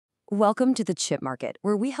Welcome to the chip market,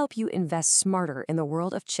 where we help you invest smarter in the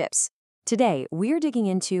world of chips. Today, we're digging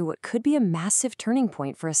into what could be a massive turning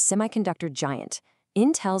point for a semiconductor giant,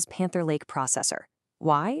 Intel's Panther Lake processor.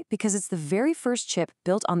 Why? Because it's the very first chip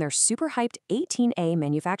built on their super hyped 18A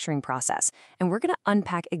manufacturing process, and we're going to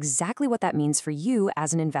unpack exactly what that means for you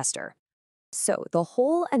as an investor. So, the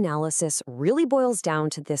whole analysis really boils down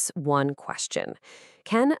to this one question.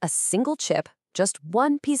 Can a single chip, just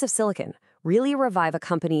one piece of silicon, really revive a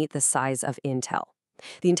company the size of Intel?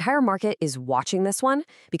 The entire market is watching this one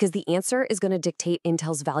because the answer is going to dictate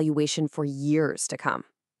Intel's valuation for years to come.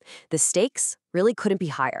 The stakes really couldn't be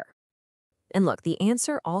higher. And look, the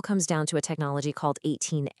answer all comes down to a technology called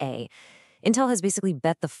 18A. Intel has basically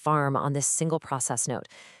bet the farm on this single process node.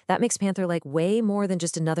 That makes Panther Lake way more than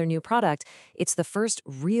just another new product. It's the first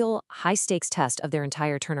real high-stakes test of their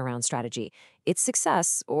entire turnaround strategy. Its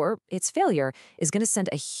success, or its failure, is going to send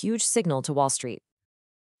a huge signal to Wall Street.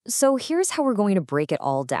 So here's how we're going to break it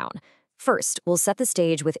all down. First, we'll set the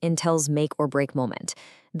stage with Intel's make or break moment.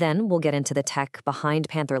 Then we'll get into the tech behind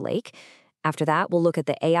Panther Lake. After that, we'll look at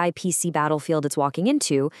the AI PC battlefield it's walking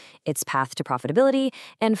into, its path to profitability,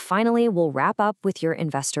 and finally, we'll wrap up with your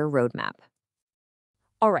investor roadmap.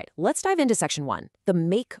 All right, let's dive into section 1, the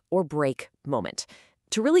make or break moment.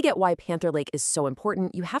 To really get why Panther Lake is so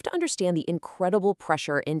important, you have to understand the incredible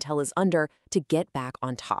pressure Intel is under to get back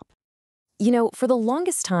on top. You know, for the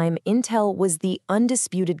longest time, Intel was the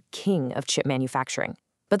undisputed king of chip manufacturing.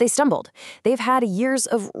 But they stumbled. They've had years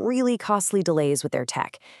of really costly delays with their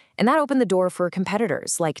tech. And that opened the door for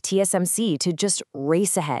competitors like TSMC to just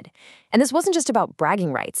race ahead. And this wasn't just about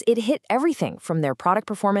bragging rights. It hit everything from their product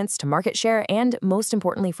performance to market share and, most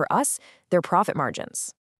importantly for us, their profit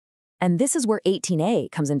margins. And this is where 18A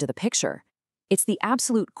comes into the picture. It's the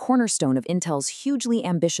absolute cornerstone of Intel's hugely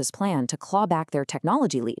ambitious plan to claw back their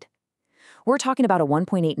technology lead. We're talking about a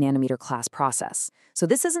 1.8 nanometer class process. So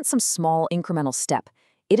this isn't some small incremental step.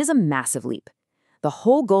 It is a massive leap. The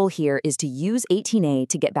whole goal here is to use 18A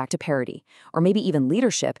to get back to parity, or maybe even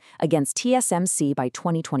leadership, against TSMC by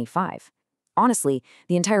 2025. Honestly,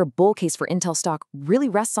 the entire bull case for Intel stock really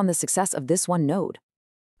rests on the success of this one node.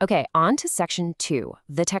 Okay, on to section 2,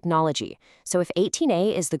 the technology. So if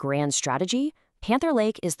 18A is the grand strategy, Panther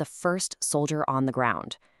Lake is the first soldier on the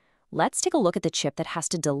ground. Let's take a look at the chip that has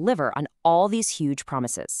to deliver on all these huge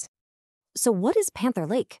promises. So what is Panther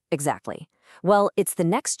Lake exactly? Well, it's the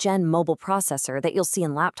next-gen mobile processor that you'll see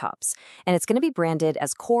in laptops, and it's going to be branded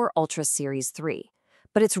as Core Ultra Series 3.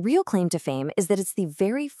 But its real claim to fame is that it's the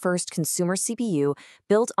very first consumer CPU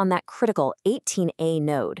built on that critical 18A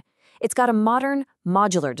node. It's got a modern,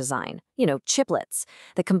 modular design, chiplets,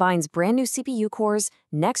 that combines brand new CPU cores,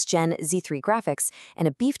 next-gen Z3 graphics, and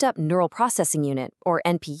a beefed-up neural processing unit, or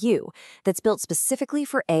NPU, that's built specifically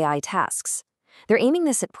for AI tasks. They're aiming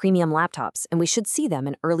this at premium laptops, and we should see them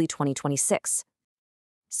in early 2026.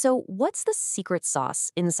 So what's the secret sauce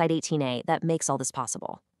inside 18A that makes all this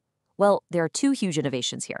possible? Well, there are two huge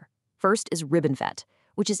innovations here. First is RibbonFET,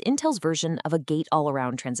 which is Intel's version of a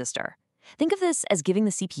gate-all-around transistor. Think of this as giving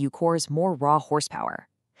the CPU cores more raw horsepower.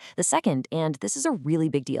 The second, and this is a really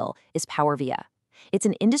big deal, is PowerVia. It's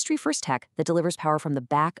an industry-first tech that delivers power from the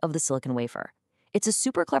back of the silicon wafer. It's a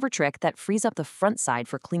super clever trick that frees up the front side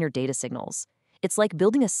for cleaner data signals. It's like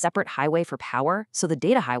building a separate highway for power so the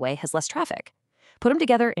data highway has less traffic. Put them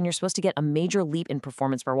together and you're supposed to get a major leap in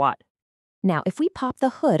performance per watt. Now, if we pop the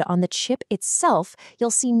hood on the chip itself, you'll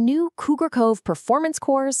see new Cougar Cove performance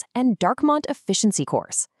cores and Darkmont efficiency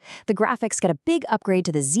cores. The graphics get a big upgrade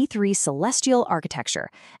to the Z3 Celestial architecture.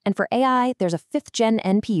 And for AI, there's a 5th-gen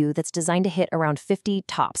NPU that's designed to hit around 50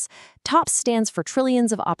 TOPS. TOPS stands for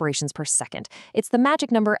trillions of operations per second. It's the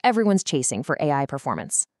magic number everyone's chasing for AI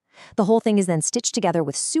performance. The whole thing is then stitched together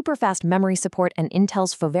with super fast memory support and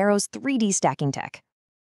Intel's Foveros 3D stacking tech.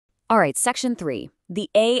 All right, section 3, the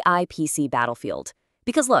AI PC battlefield.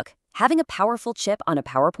 Because look, having a powerful chip on a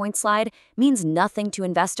PowerPoint slide means nothing to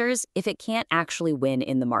investors if it can't actually win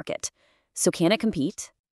in the market. So can it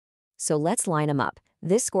compete? So let's line them up.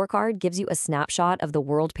 This scorecard gives you a snapshot of the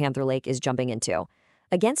world Panther Lake is jumping into.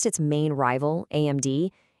 Against its main rival,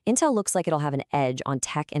 AMD, Intel looks like it'll have an edge on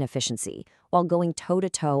tech and efficiency, while going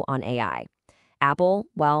toe-to-toe on AI. Apple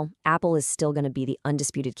is still going to be the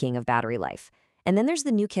undisputed king of battery life. And then there's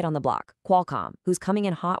the new kid on the block, Qualcomm, who's coming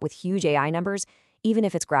in hot with huge AI numbers, even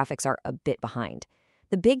if its graphics are a bit behind.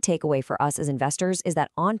 The big takeaway for us as investors is that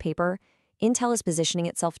on paper, Intel is positioning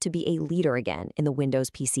itself to be a leader again in the Windows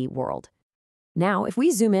PC world. Now, if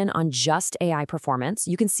we zoom in on just AI performance,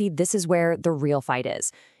 you can see this is where the real fight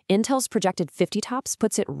is. Intel's projected 50 tops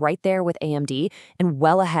puts it right there with AMD and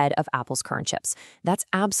well ahead of Apple's current chips. That's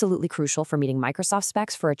absolutely crucial for meeting Microsoft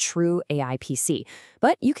specs for a true AI PC.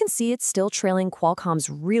 But you can see it's still trailing Qualcomm's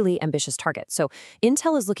really ambitious target. So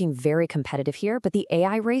Intel is looking very competitive here, but the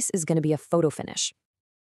AI race is going to be a photo finish.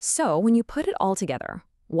 So when you put it all together,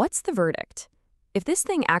 what's the verdict? If this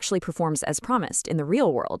thing actually performs as promised in the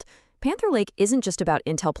real world, Panther Lake isn't just about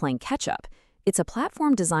Intel playing catch-up. It's a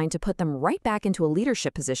platform designed to put them right back into a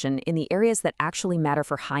leadership position in the areas that actually matter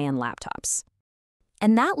for high-end laptops.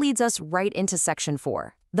 And that leads us right into Section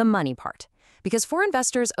 4, the money part. Because for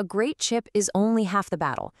investors, a great chip is only half the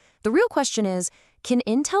battle. The real question is, can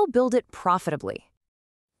Intel build it profitably?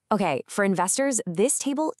 Okay, for investors, this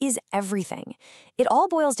table is everything. It all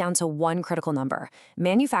boils down to one critical number,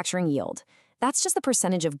 manufacturing yield. That's just the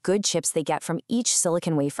percentage of good chips they get from each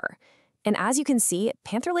silicon wafer. And as you can see,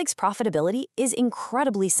 Panther Lake's profitability is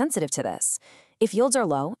incredibly sensitive to this. If yields are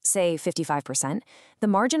low, say 55%, the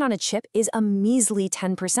margin on a chip is a measly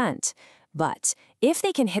 10%. But if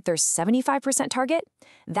they can hit their 75% target,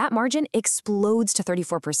 that margin explodes to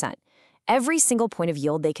 34%. Every single point of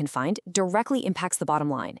yield they can find directly impacts the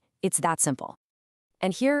bottom line. It's that simple.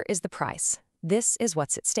 And here is the price. This is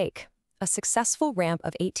what's at stake. A successful ramp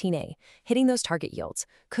of 18A, hitting those target yields,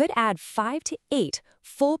 could add 5 to 8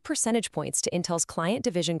 full percentage points to Intel's client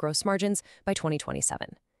division gross margins by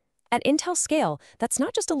 2027. At Intel scale, that's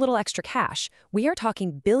not just a little extra cash. We are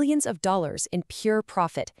talking billions of dollars in pure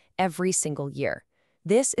profit every single year.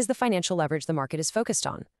 This is the financial leverage the market is focused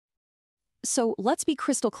on. So let's be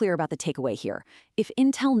crystal clear about the takeaway here. If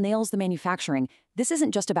Intel nails the manufacturing, this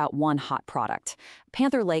isn't just about one hot product.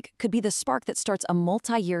 Panther Lake could be the spark that starts a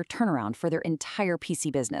multi-year turnaround for their entire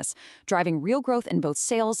PC business, driving real growth in both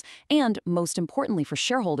sales and, most importantly for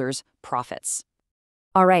shareholders, profits.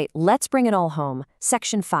 All right, let's bring it all home.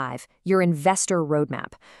 Section 5, your investor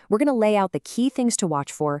roadmap. We're going to lay out the key things to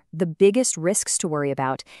watch for, the biggest risks to worry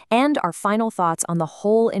about, and our final thoughts on the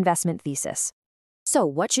whole investment thesis. So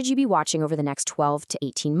what should you be watching over the next 12 to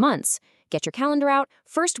 18 months? Get your calendar out.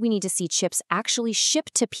 First, we need to see chips actually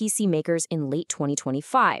shipped to PC makers in late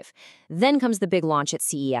 2025. Then comes the big launch at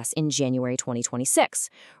CES in January 2026.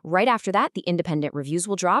 Right after that, the independent reviews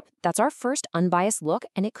will drop. That's our first unbiased look,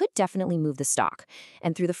 and it could definitely move the stock.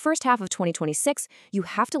 And through the first half of 2026, you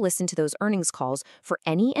have to listen to those earnings calls for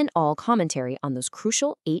any and all commentary on those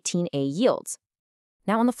crucial 18A yields.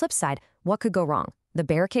 Now, on the flip side, what could go wrong? The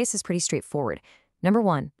bear case is pretty straightforward. Number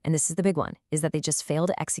one, and this is the big one, is that they just fail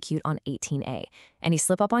to execute on 18A. Any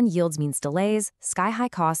slip up on yields means delays, sky-high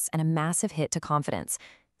costs, and a massive hit to confidence.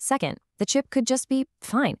 Second, the chip could just be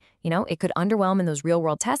fine. It could underwhelm in those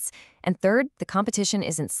real-world tests. And third, the competition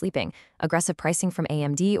isn't sleeping. Aggressive pricing from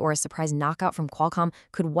AMD or a surprise knockout from Qualcomm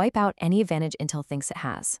could wipe out any advantage Intel thinks it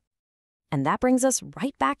has. And that brings us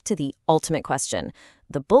right back to the ultimate question.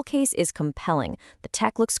 The bull case is compelling. The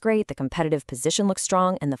tech looks great, the competitive position looks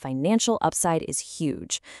strong, and the financial upside is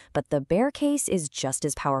huge. But the bear case is just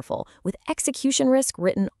as powerful, with execution risk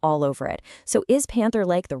written all over it. So is Panther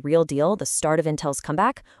Lake the real deal, the start of Intel's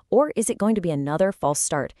comeback? Or is it going to be another false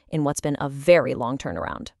start in what's been a very long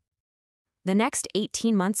turnaround? The next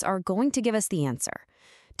 18 months are going to give us the answer.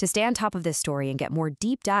 To stay on top of this story and get more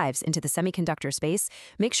deep dives into the semiconductor space,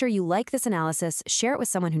 make sure you like this analysis, share it with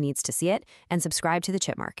someone who needs to see it, and subscribe to the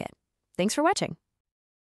Chip Market. Thanks for watching.